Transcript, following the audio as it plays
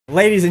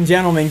Ladies and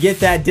gentlemen,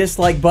 get that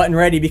dislike button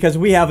ready because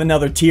we have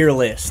another tier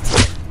list.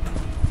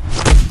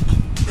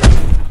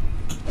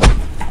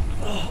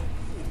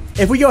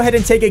 If we go ahead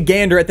and take a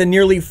gander at the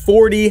nearly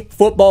 40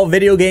 football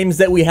video games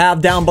that we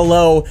have down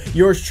below,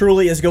 yours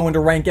truly is going to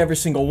rank every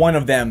single one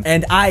of them.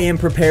 And I am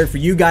prepared for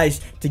you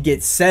guys to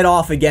get set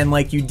off again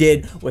like you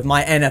did with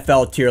my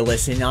NFL tier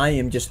list. And I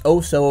am just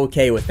oh so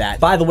okay with that.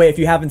 By the way, if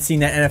you haven't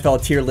seen that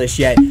NFL tier list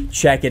yet,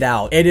 check it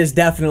out. It is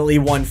definitely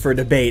one for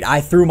debate.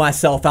 I threw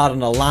myself out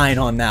on a line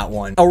on that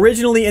one.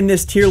 Originally in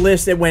this tier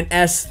list, it went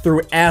S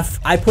through F.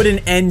 I put an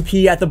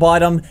NP at the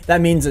bottom. That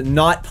means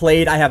not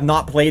played. I have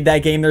not played that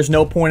game. There's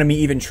no point in me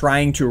even trying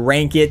to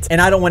rank it,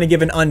 and I don't want to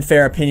give an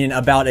unfair opinion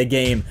about a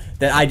game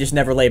that I just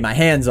never laid my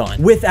hands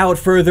on. Without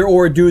further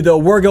ado though,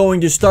 we're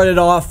going to start it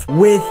off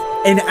with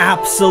an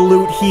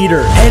absolute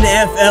heater.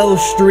 NFL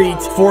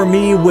Street, for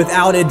me,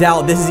 without a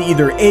doubt, this is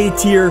either A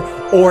tier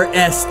or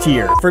S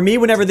tier. For me,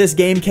 whenever this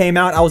game came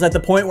out, I was at the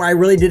point where I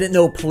really didn't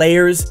know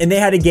players, and they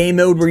had a game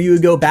mode where you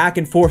would go back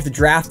and forth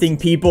drafting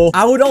people.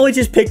 I would only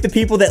just pick the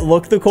people that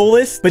looked the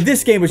coolest, but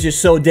this game was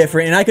just so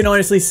different, and I can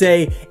honestly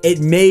say it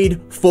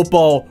made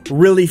football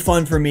really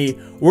fun for me.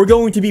 We're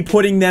going to be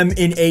putting them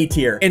in A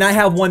tier. And I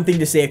have one thing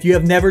to say. If you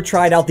have never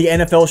tried out the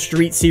NFL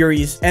Street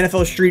series,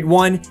 NFL Street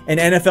 1 and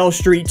NFL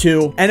Street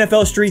 2,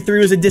 NFL Street 3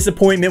 was a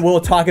disappointment. We'll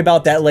talk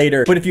about that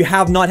later. But if you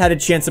have not had a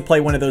chance to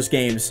play one of those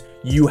games,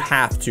 you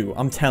have to.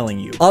 I'm telling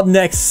you. Up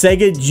next,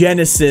 Sega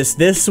Genesis.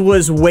 This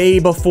was way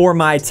before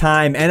my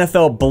time.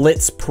 NFL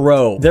Blitz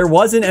Pro. There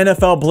was an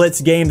NFL Blitz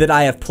game that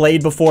I have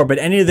played before, but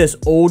any of this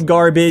old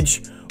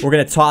garbage, we're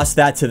going to toss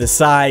that to the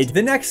side.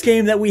 The next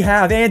game that we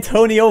have,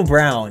 Antonio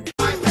Brown.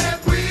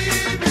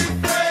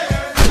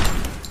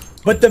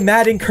 But the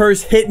Madden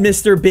curse hit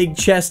Mr. Big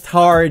Chest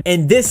hard,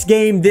 and this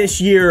game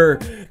this year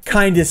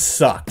kind of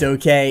sucked,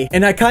 okay?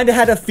 And I kind of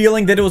had a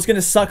feeling that it was going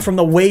to suck from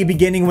the way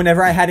beginning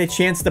whenever I had a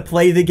chance to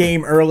play the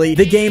game early.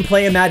 The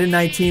gameplay in Madden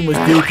 19 was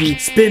dookie.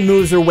 Spin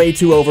moves are way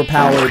too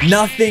overpowered.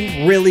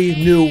 Nothing really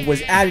new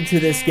was added to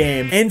this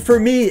game. And for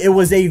me, it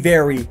was a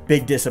very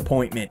big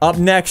disappointment. Up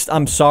next,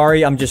 I'm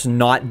sorry, I'm just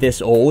not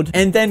this old.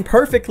 And then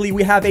perfectly,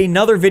 we have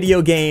another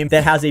video game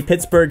that has a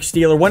Pittsburgh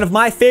Steeler, one of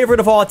my favorite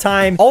of all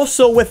time,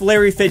 also with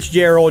Larry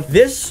Fitzgerald.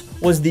 This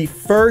was the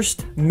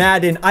first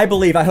Madden, I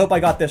believe, I hope I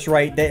got this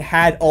right, that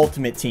had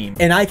Ultimate Team.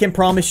 And I can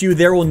promise you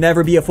there will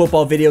never be a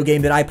football video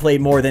game that I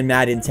played more than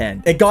Madden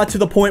 10. It got to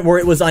the point where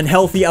it was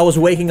unhealthy. I was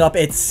waking up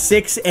at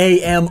 6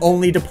 a.m.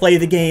 only to play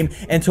the game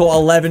until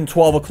 11,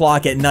 12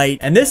 o'clock at night.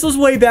 And this was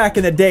way back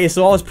in the day,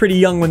 so I was pretty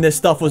young when this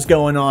stuff was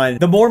going on.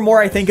 The more and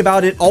more I think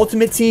about it,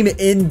 Ultimate Team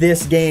in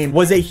this game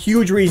was a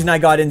huge reason I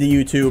got into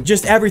YouTube.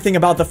 Just everything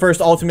about the first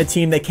Ultimate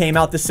Team that came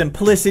out, the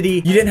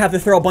simplicity. You didn't have to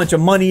throw a bunch of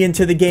money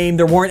into the game.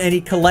 There weren't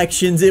any collections.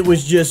 It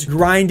was just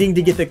grinding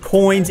to get the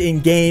coins in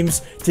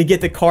games to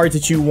get the cards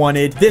that you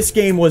wanted. This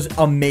game was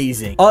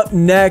amazing. Up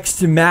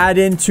next,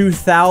 Madden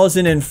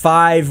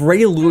 2005.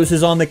 Ray Lewis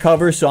is on the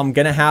cover, so I'm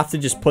gonna have to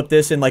just put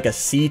this in like a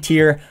C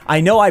tier.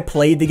 I know I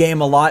played the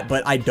game a lot,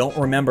 but I don't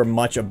remember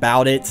much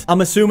about it.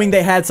 I'm assuming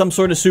they had some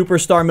sort of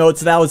superstar mode,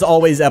 so that was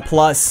always a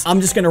plus.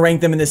 I'm just gonna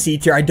rank them in the C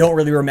tier. I don't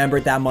really remember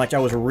it that much. I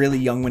was really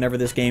young whenever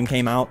this game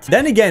came out.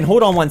 Then again,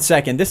 hold on one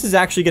second. This is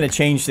actually gonna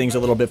change things a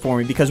little bit for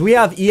me because we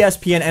have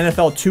ESPN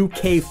NFL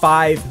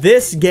 2K5.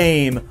 This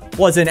game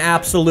was an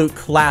absolute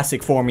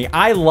classic for me.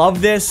 I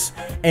love this,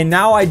 and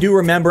now I do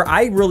remember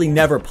I really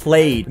never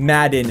played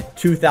Madden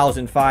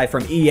 2005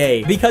 from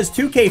EA because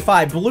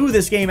 2K5 blew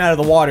this game out of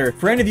the water.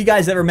 For any of you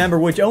guys that remember,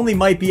 which only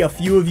might be a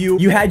few of you,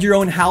 you had your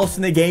own house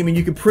in the game and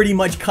you could pretty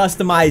much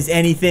customize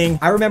anything.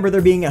 I remember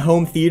there being a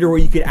home theater where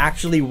you could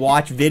actually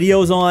watch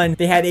videos on.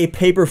 They had a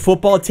paper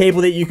football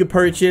table that you could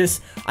purchase.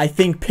 I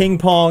think ping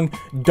pong,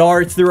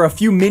 darts. There were a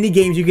few mini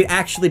games you could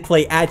actually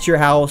play at your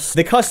house.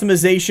 The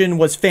customization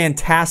was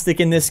fantastic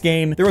in this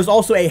game. There was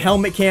also a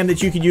helmet cam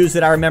that you could use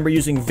that I remember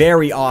using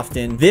very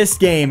often. This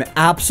game,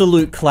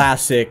 absolute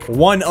classic.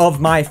 One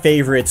of my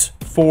favorites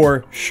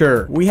for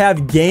sure. We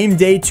have Game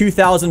Day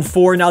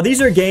 2004. Now, these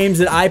are games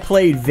that I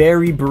played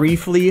very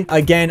briefly.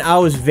 Again, I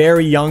was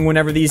very young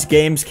whenever these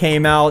games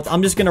came out.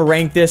 I'm just gonna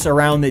rank this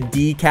around the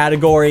D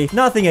category.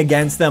 Nothing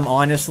against them,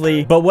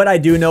 honestly. But what I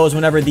do know is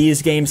whenever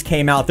these games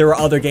came out, there were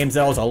other games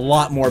that I was a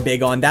lot more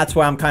big on. That's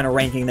why I'm kind of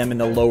ranking them in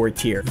the lower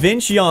tier.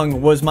 Vince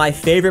Young was my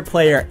favorite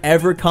player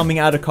ever coming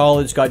out of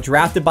college. Got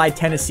drafted by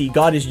Tennessee,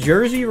 got his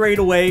jersey right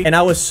away, and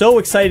I was so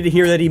excited to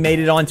hear that he made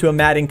it onto a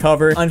Madden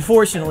cover.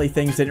 Unfortunately,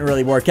 things didn't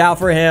really work out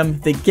for him.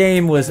 The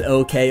game was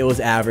okay. It was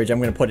average. I'm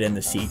going to put it in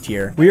the C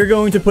tier. We are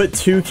going to put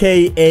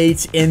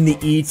 2K8 in the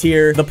E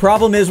tier. The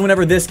problem is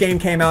whenever this game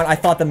came out, I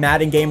thought the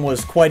Madden game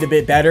was quite a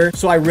bit better,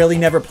 so I really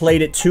never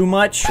played it too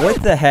much.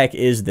 What the heck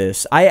is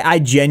this? I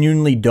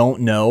genuinely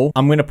don't know.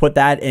 I'm going to put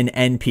that in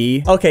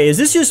NP. Okay, is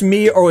this just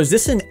me or is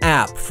this an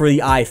app for the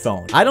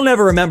iPhone? I don't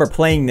ever remember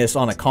playing this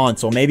on a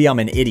console. Maybe I'm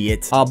an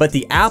idiot. But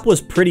the app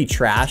was pretty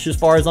trash as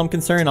far as I'm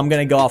concerned. I'm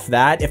going to go off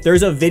that. If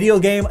there's a video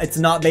game, it's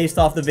not based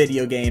off the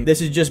video game.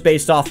 This is just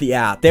based off the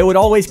app. They would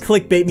always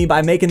clickbait me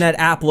by making that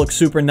app look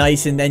super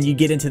nice, and then you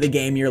get into the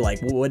game, you're like,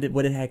 what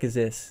the heck is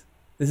this?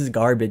 This is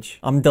garbage.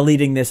 I'm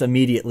deleting this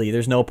immediately.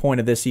 There's no point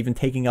of this even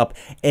taking up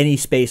any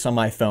space on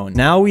my phone.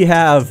 Now we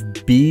have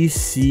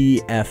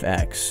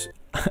BCFX.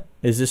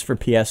 Is this for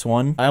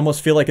PS1? I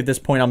almost feel like at this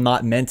point I'm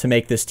not meant to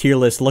make this tier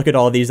list. Look at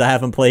all these I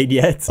haven't played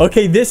yet.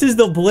 Okay, this is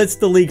the Blitz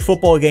the League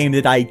football game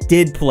that I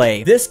did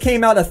play. This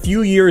came out a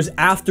few years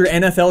after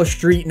NFL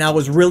Street, and I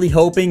was really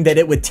hoping that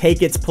it would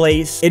take its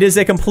place. It is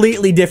a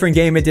completely different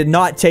game. It did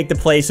not take the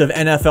place of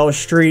NFL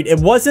Street.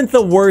 It wasn't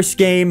the worst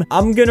game.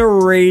 I'm gonna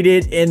rate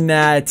it in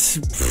that...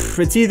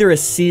 it's either a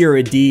C or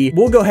a D.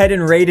 We'll go ahead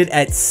and rate it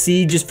at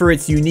C just for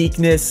its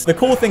uniqueness. The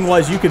cool thing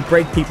was you could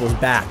break people's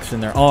backs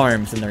and their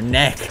arms and their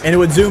neck, and it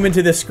would zoom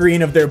into the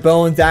screen of their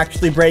bones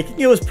actually breaking.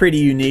 It was pretty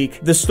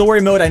unique. The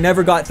story mode, I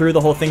never got through the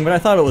whole thing, but I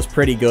thought it was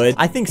pretty good.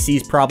 I think C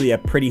is probably a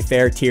pretty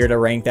fair tier to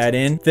rank that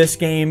in. This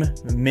game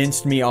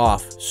minced me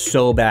off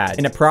so bad,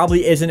 and it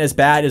probably isn't as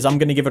bad as I'm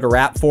gonna give it a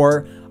rap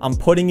for. I'm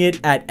putting it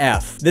at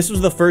F. This was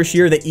the first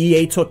year that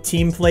EA took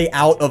team play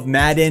out of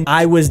Madden.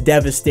 I was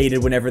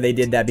devastated whenever they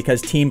did that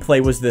because team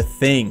play was the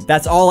thing.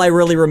 That's all I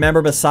really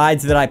remember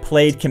besides that I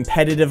played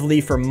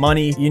competitively for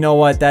money. You know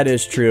what? That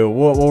is true.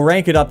 We'll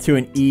rank it up to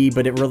an E,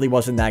 but it really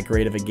wasn't that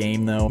great of a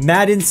game though.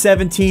 Madden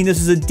 17, this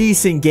is a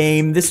decent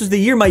game. This was the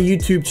year my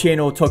YouTube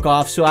channel took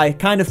off, so I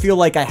kind of feel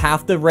like I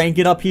have to rank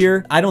it up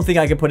here. I don't think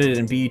I can put it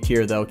in B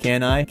tier though,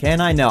 can I? Can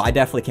I? No, I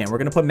definitely can't. We're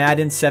gonna put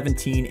Madden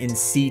 17 in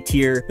C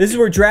tier. This is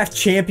where Draft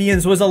Champions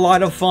was a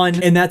lot of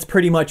fun, and that's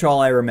pretty much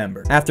all I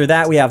remember. After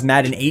that, we have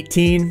Madden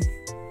 18.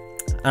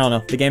 I don't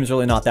know. The game's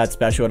really not that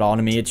special at all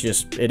to me. It's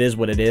just, it is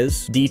what it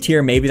is. D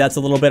tier, maybe that's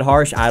a little bit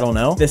harsh. I don't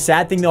know. The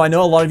sad thing though, I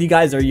know a lot of you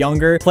guys are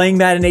younger. Playing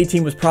Madden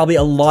 18 was probably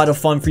a lot of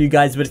fun for you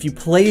guys, but if you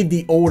played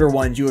the older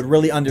ones, you would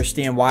really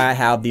understand why I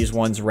have these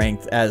ones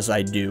ranked as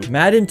I do.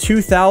 Madden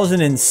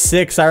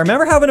 2006. I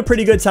remember having a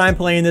pretty good time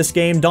playing this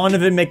game.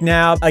 Donovan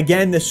McNabb.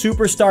 Again, the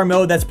superstar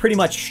mode, that's pretty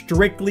much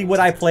strictly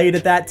what I played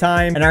at that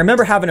time. And I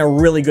remember having a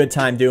really good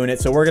time doing it,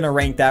 so we're gonna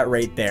rank that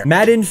right there.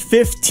 Madden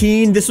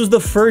 15. This was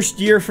the first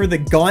year for the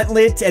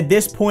Gauntlet. At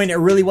this point, it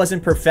really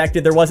wasn't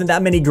perfected. There wasn't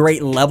that many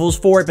great levels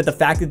for it, but the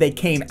fact that they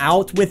came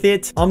out with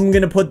it, I'm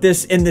gonna put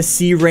this in the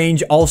C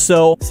range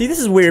also. See, this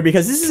is weird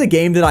because this is a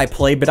game that I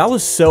played, but I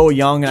was so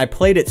young and I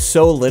played it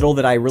so little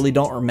that I really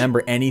don't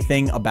remember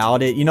anything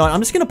about it. You know what? I'm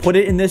just gonna put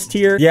it in this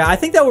tier. Yeah, I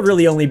think that would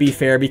really only be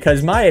fair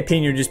because my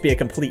opinion would just be a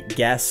complete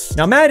guess.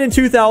 Now, Madden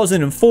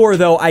 2004,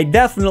 though, I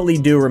definitely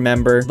do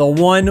remember the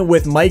one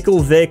with Michael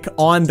Vick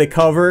on the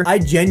cover. I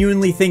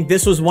genuinely think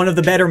this was one of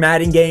the better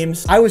Madden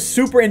games. I was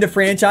super into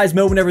franchise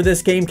mode whenever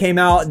this game came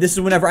out. This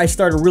is whenever I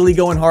started really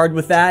going hard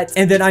with that.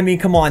 And then, I mean,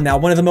 come on now,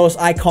 one of the most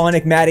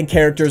iconic Madden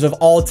characters of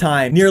all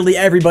time, nearly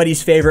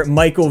everybody's favorite,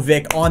 Michael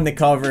Vick on the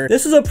cover.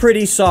 This is a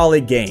pretty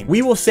solid game.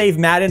 We will save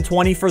Madden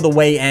 20 for the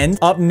way end.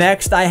 Up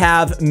next, I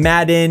have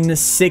Madden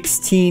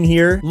 16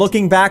 here.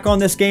 Looking back on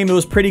this game, it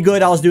was pretty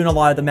good. I was doing a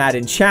lot of the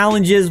Madden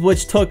challenges,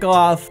 which took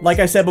off. Like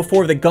I said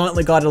before, the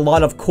Gauntlet got a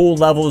lot of cool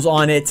levels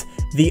on it.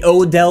 The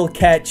Odell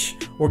catch,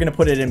 we're gonna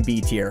put it in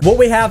B tier. What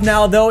we have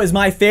now, though, is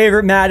my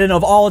favorite Madden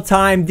of all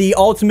time. The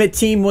Ultimate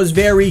Team was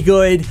very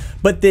good,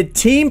 but the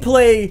team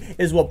play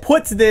is what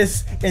puts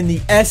this in the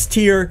S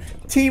tier.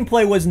 Team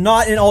play was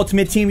not an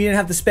Ultimate Team. You didn't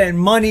have to spend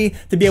money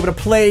to be able to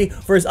play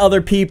versus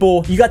other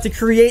people. You got to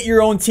create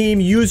your own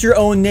team, use your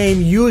own name,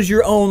 use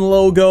your own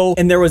logo,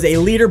 and there was a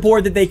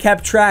leaderboard that they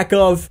kept track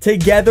of.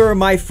 Together,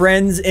 my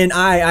friends and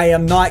I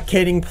am not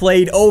kidding,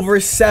 played over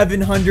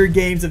 700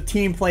 games of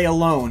team play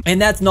alone. And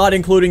that's not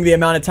including the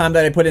amount of time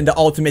that I put into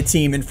Ultimate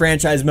Team and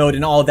franchise mode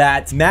and all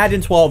that.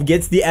 Madden 12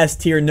 gets the S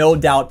tier, no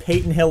doubt.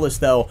 Peyton Hillis,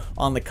 though,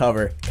 on the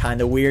cover.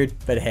 Kind of weird,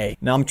 but hey.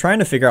 Now, I'm trying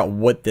to figure out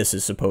what this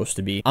is supposed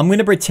to be. I'm going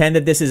to pretend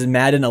that this is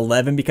Madden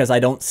 11 because I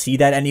don't see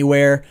that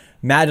anywhere.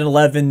 Madden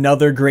 11,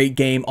 another great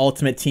game.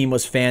 Ultimate Team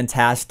was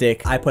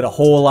fantastic. I put a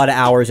whole lot of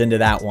hours into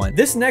that one.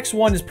 This next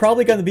one is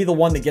probably going to be the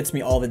one that gets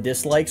me all the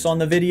dislikes on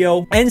the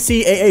video.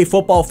 NCAA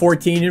Football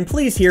 14, and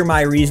please hear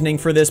my reasoning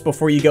for this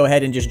before you go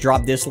ahead and just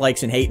drop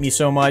dislikes and hate me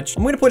so much.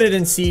 I'm going to put it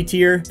in C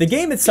tier. The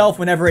game itself,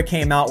 whenever it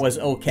came out, was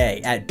okay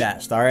at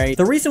best, all right?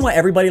 The reason why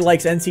everybody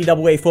likes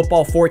NCAA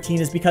Football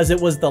 14 is because it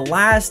was the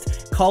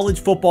last college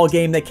football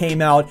game that came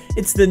out.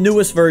 It's the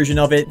newest version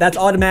of it. That's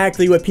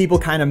automatically what people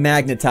kind of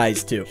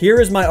magnetize to.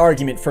 Here is my argument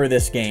for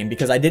this game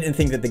because I didn't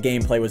think that the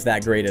gameplay was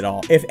that great at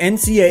all. If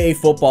NCAA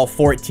Football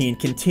 14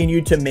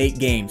 continued to make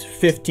games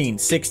 15,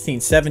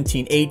 16,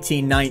 17,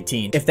 18,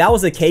 19, if that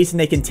was the case and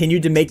they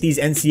continued to make these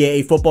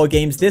NCAA football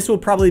games, this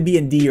would probably be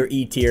in D or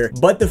E tier.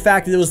 But the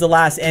fact that it was the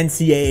last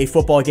NCAA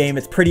football game,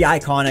 it's pretty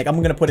iconic.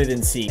 I'm gonna put it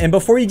in C. And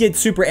before you get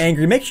super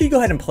angry, make sure you go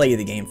ahead and play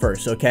the game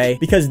first, okay?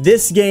 Because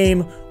this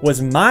game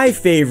was my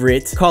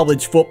favorite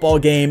college football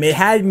game. It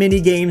had mini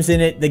games in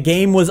it. The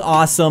game was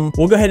awesome.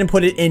 We'll go ahead and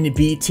put it in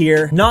B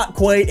tier. Not Not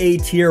quite A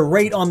tier,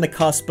 right on the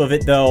cusp of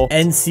it though.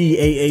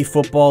 NCAA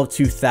Football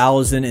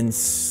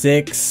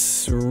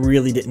 2006.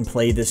 Really didn't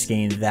play this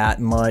game that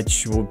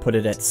much. We'll put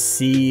it at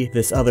C.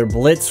 This other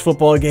Blitz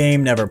football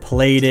game, never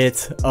played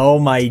it. Oh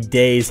my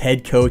days,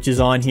 head coach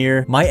is on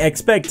here. My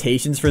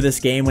expectations for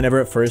this game whenever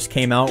it first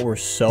came out were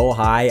so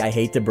high. I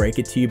hate to break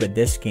it to you, but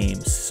this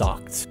game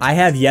sucked. I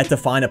have yet to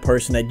find a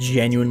person that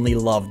genuinely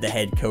loved the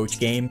head coach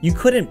game. You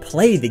couldn't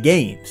play the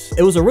games.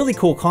 It was a really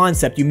cool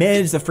concept. You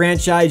managed the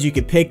franchise, you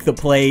could pick the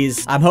plays.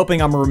 I'm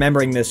hoping I'm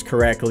remembering this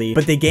correctly,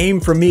 but the game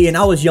for me, and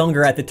I was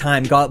younger at the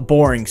time, got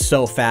boring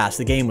so fast.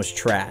 The game was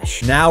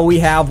trash. Now we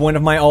have one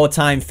of my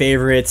all-time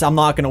favorites. I'm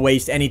not going to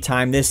waste any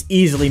time. This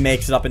easily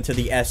makes it up into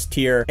the S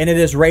tier, and it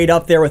is right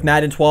up there with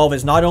Madden 12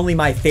 as not only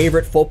my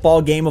favorite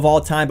football game of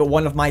all time, but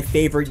one of my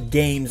favorite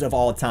games of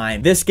all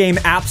time. This game,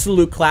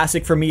 absolute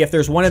classic for me. If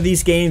there's one of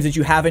these games that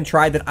you haven't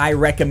tried that I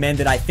recommend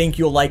that I think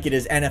you'll like, it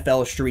is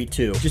NFL Street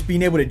 2. Just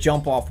being able to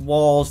jump off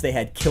walls. They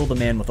had Kill the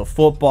Man with a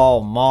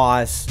Football,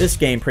 Moss. This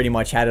game pretty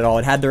much had it all.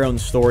 It had their own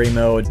story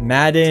mode.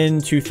 Madden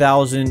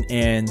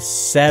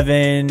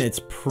 2007. It's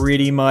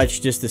pretty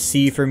much just a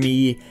C for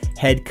me.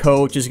 Head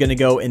coach is going to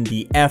go in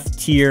the F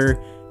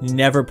tier.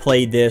 Never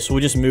played this.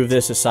 We'll just move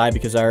this aside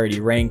because I already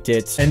ranked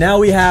it. And now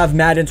we have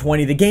Madden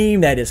 20, the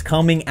game that is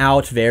coming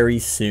out very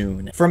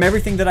soon. From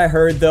everything that I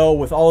heard though,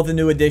 with all the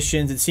new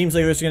additions, it seems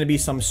like there's going to be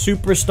some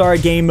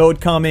superstar game mode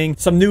coming,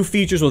 some new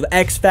features with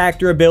X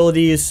Factor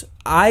abilities.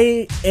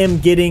 I am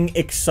getting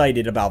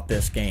excited about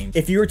this game.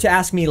 If you were to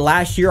ask me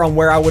last year on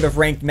where I would have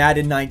ranked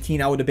Madden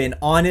 19, I would have been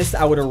honest.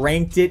 I would have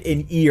ranked it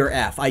in E or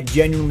F. I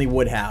genuinely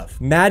would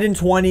have. Madden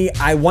 20,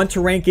 I want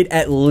to rank it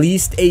at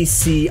least a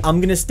C.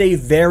 I'm going to stay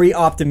very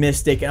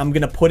optimistic and I'm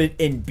going to put it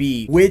in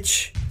B,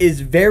 which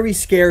is very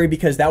scary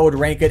because that would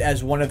rank it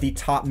as one of the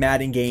top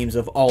Madden games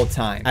of all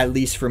time, at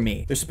least for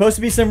me. There's supposed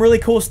to be some really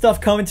cool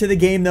stuff coming to the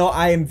game though.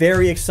 I am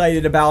very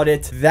excited about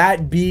it.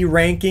 That B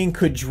ranking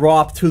could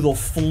drop to the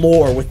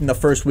floor within the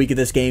first week of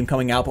this game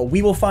coming out, but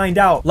we will find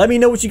out. Let me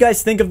know what you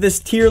guys think of this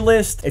tier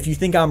list. If you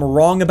think I'm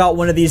wrong about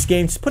one of these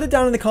games, put it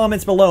down in the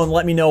comments below and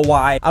let me know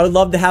why. I would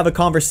love to have a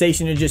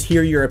conversation and just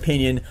hear your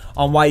opinion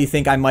on why you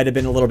think I might have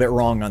been a little bit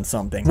wrong on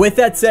something. With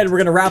that said, we're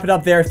gonna wrap it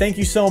up there. Thank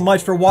you so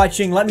much for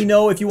watching. Let me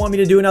know if you want me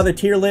to do another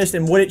tier list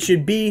and what it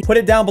should be. Put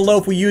it down below.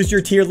 If we use your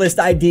tier list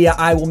idea,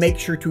 I will make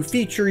sure to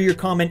feature your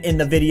comment in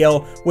the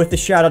video with the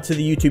shout out to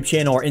the YouTube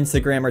channel or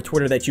Instagram or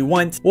Twitter that you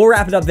want. We'll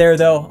wrap it up there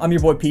though. I'm your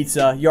boy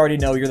Pizza. You already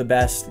know you're the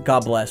best.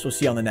 God bless. We'll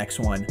see you on the next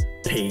one.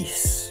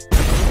 Peace.